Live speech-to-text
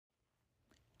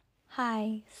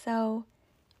Hi, so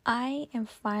I am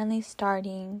finally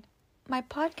starting my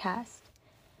podcast,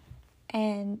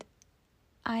 and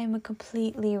I am a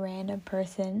completely random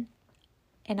person,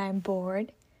 and I'm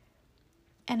bored,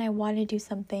 and I want to do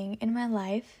something in my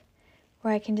life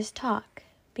where I can just talk,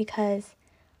 because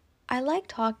I like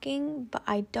talking, but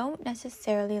I don't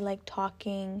necessarily like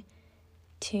talking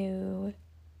to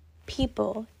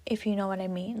people, if you know what I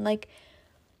mean. Like,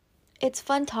 it's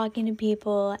fun talking to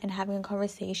people and having a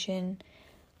conversation,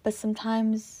 but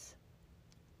sometimes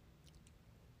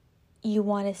you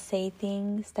want to say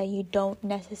things that you don't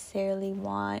necessarily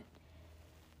want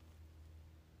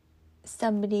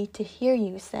somebody to hear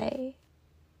you say.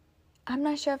 I'm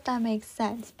not sure if that makes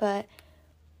sense, but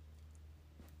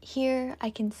here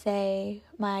I can say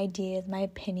my ideas, my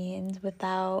opinions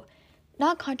without,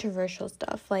 not controversial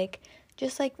stuff,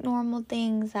 just normal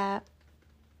things that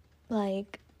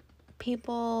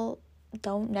people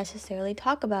don't necessarily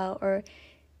talk about, or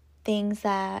things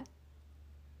that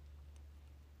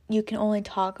you can only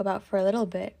talk about for a little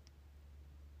bit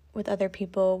with other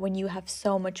people when you have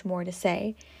so much more to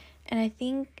say. And I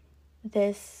think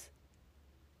this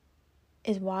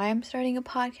is why I'm starting a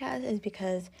podcast, is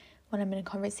because when I'm in a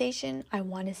conversation, I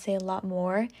want to say a lot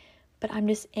more, but I'm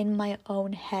just in my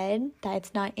own head that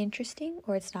it's not interesting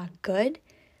or it's not good.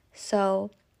 So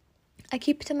I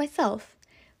keep it to myself.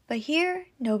 But here,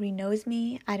 nobody knows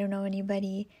me. I don't know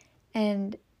anybody.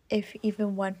 And if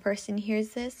even one person hears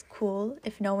this, cool.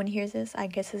 If no one hears this, I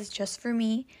guess it's just for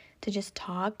me to just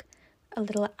talk, a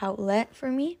little outlet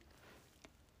for me.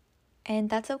 And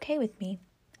that's okay with me.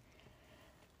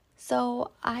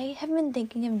 So I have been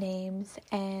thinking of names,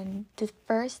 and the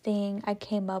first thing I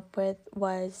came up with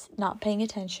was not paying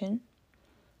attention.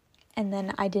 And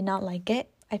then I did not like it.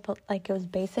 I felt like it was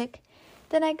basic.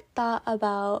 Then I thought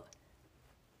about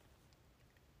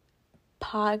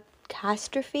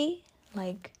podcastrophe,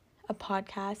 like a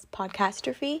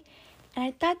podcastrophe. And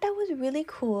I thought that was really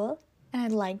cool, and I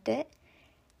liked it.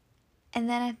 And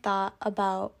then I thought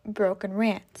about broken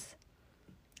rants.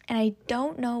 And I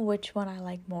don't know which one I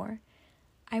like more.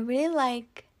 I really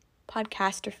like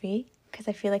podcastrophe because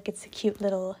I feel like it's a cute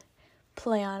little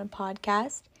play on a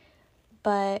podcast.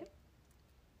 But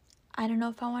I don't know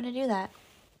if I want to do that.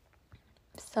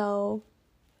 So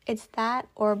it's that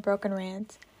or broken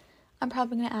rants. I'm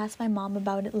probably going to ask my mom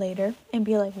about it later and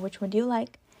be like, which one do you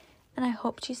like? And I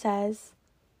hope she says,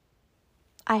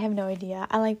 I have no idea.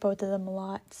 I like both of them a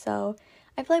lot. So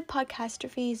I feel like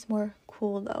podcastrophe is more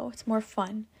cool though. It's more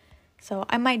fun. So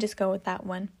I might just go with that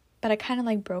one. But I kind of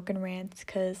like broken rants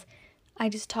because I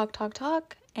just talk,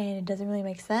 and it doesn't really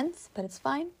make sense. But it's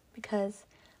fine because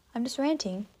I'm just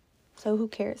ranting. So who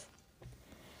cares?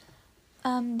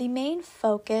 The main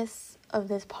focus of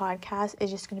this podcast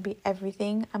is just going to be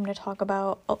everything. I'm going to talk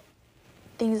about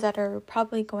things that are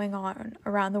probably going on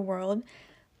around the world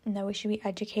and that we should be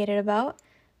educated about.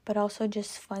 But also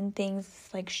just fun things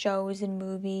like shows and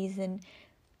movies and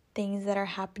things that are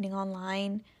happening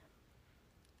online.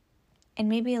 And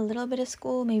maybe a little bit of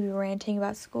school, maybe ranting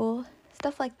about school,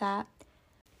 stuff like that.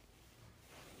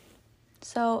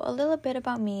 So a little bit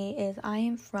about me is I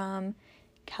am from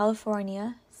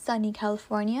California, sunny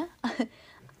California.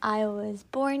 I was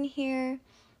born here.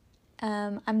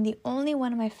 I'm the only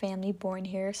one in my family born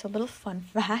here, so a little fun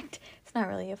fact. It's not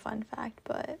really a fun fact,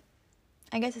 but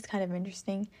I guess it's kind of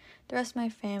interesting. The rest of my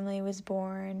family was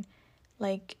born,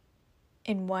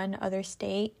 in one other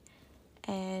state.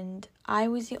 And I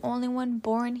was the only one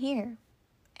born here.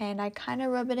 And I kind of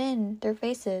rub it in their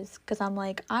faces because I'm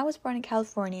like, I was born in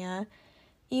California.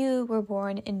 You were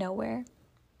born in nowhere.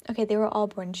 Okay, they were all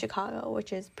born in Chicago,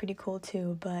 which is pretty cool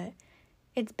too. But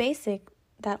it's basic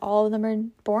that all of them are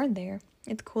born there.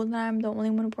 It's cool that I'm the only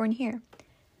one born here.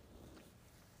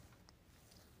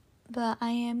 But I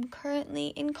am currently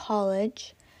in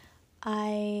college.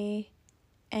 I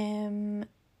am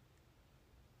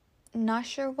not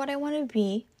sure what I want to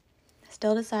be.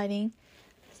 Still deciding.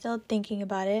 Still thinking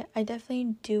about it. I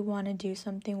definitely do want to do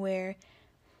something where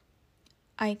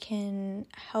I can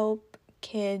help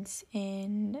kids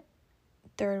in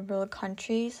third world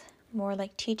countries, more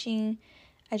like teaching,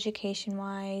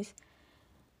 education-wise.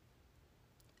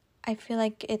 I feel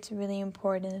like it's really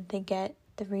important that they get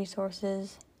the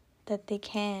resources that they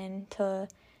can to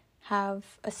have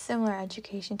a similar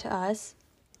education to us.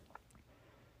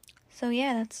 So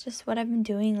yeah, that's just what I've been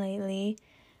doing lately.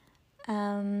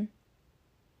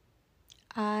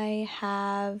 I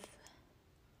have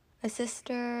a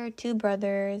sister, 2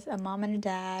 brothers, a mom and a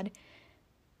dad.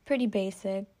 Pretty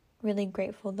basic. Really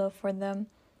grateful though for them.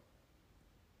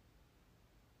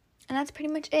 And that's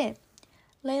pretty much it.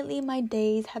 Lately, my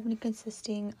days have been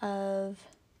consisting of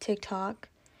TikTok,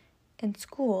 and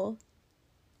school,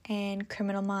 and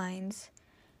Criminal Minds.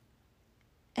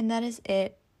 And that is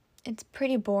it. It's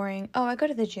pretty boring. Oh, I go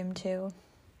to the gym too.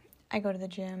 I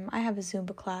have a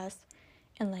Zumba class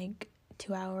in like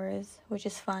 2 hours, which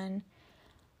is fun.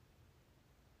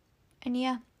 And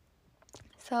yeah.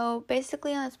 So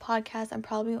basically on this podcast, I'm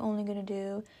probably only going to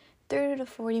do 30 to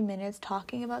 40 minutes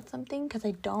talking about something because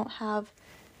I don't have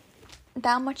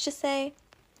that much to say.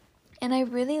 And I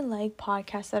really like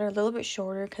podcasts that are a little bit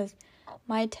shorter because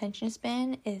my attention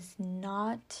span is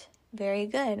not very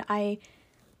good. I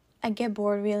get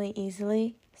bored really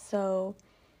easily, so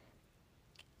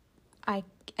I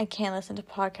can't listen to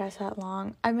podcasts that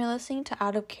long. I've been listening to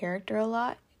Out of Character a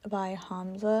lot by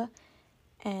Hamza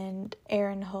and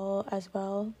Aaron Hull as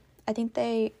well. I think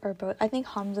they are both. I think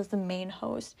Hamza's the main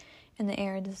host, and then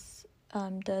Aaron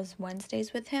does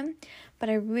Wednesdays with him. But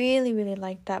I really, really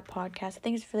like that podcast. I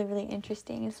think it's really, really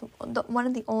interesting. It's one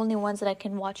of the only ones that I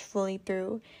can watch fully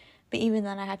through, but even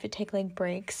then I have to take like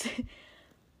breaks.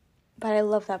 But I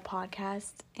love that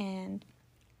podcast, and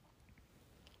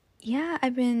yeah,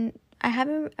 I'm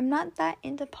not that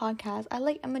into podcasts. I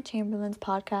like Emma Chamberlain's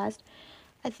podcast.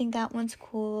 I think that one's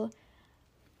cool.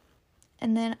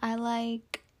 And then I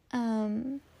like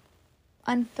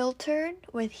Unfiltered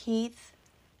with Heath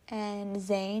and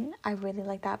Zane. I really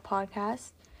like that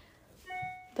podcast.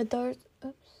 But those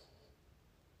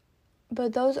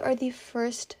are the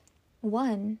first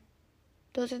one.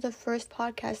 Those are the first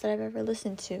podcasts that I've ever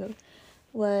listened to.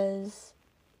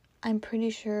 I'm pretty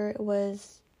sure it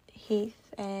was Heath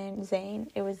and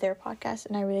Zane. It was their podcast,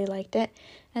 and I really liked it,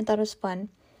 and I thought it was fun.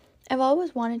 I've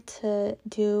always wanted to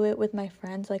do it with my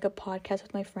friends, like a podcast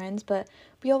with my friends, but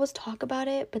we always talk about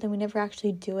it, but then we never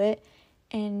actually do it,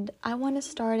 and I want to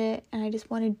start it, and I just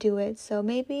want to do it. So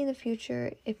maybe in the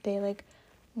future, if they like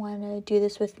want to do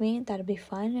this with me, that'll be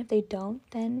fun. If they don't,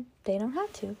 then they don't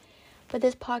have to. But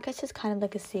this podcast is kind of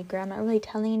like a secret. I'm not really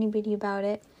telling anybody about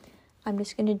it. I'm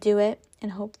just going to do it,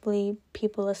 and hopefully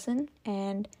people listen.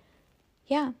 And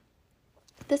yeah,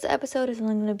 this episode is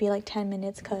only going to be like 10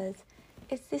 minutes because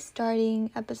it's the starting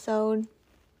episode.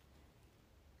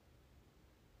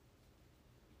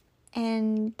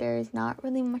 And there's not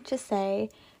really much to say.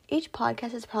 Each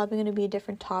podcast is probably going to be a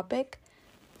different topic.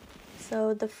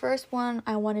 So the first one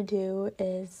I want to do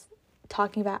is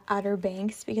talking about Outer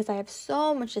Banks because I have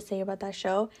so much to say about that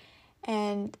show.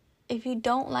 And if you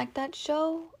don't like that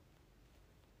show,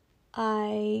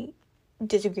 I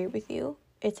disagree with you.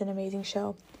 It's an amazing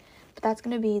show. But that's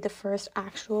going to be the first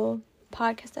actual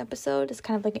podcast episode. It's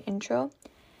kind of like an intro.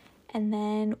 And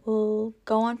then we'll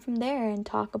go on from there and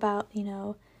talk about,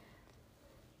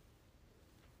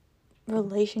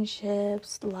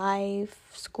 relationships,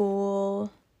 life,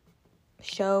 school,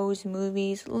 shows,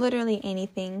 movies, literally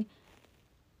anything.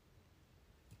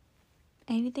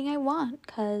 Anything I want,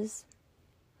 because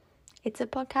it's a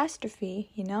podcastrophe,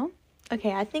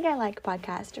 Okay, I think I like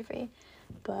podcastrophe,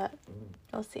 but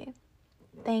we'll see.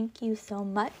 Thank you so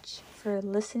much for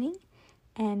listening,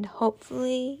 and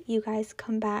hopefully you guys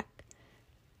come back,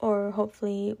 or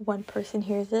hopefully one person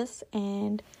hears this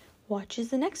and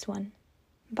watches the next one.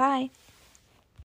 Bye.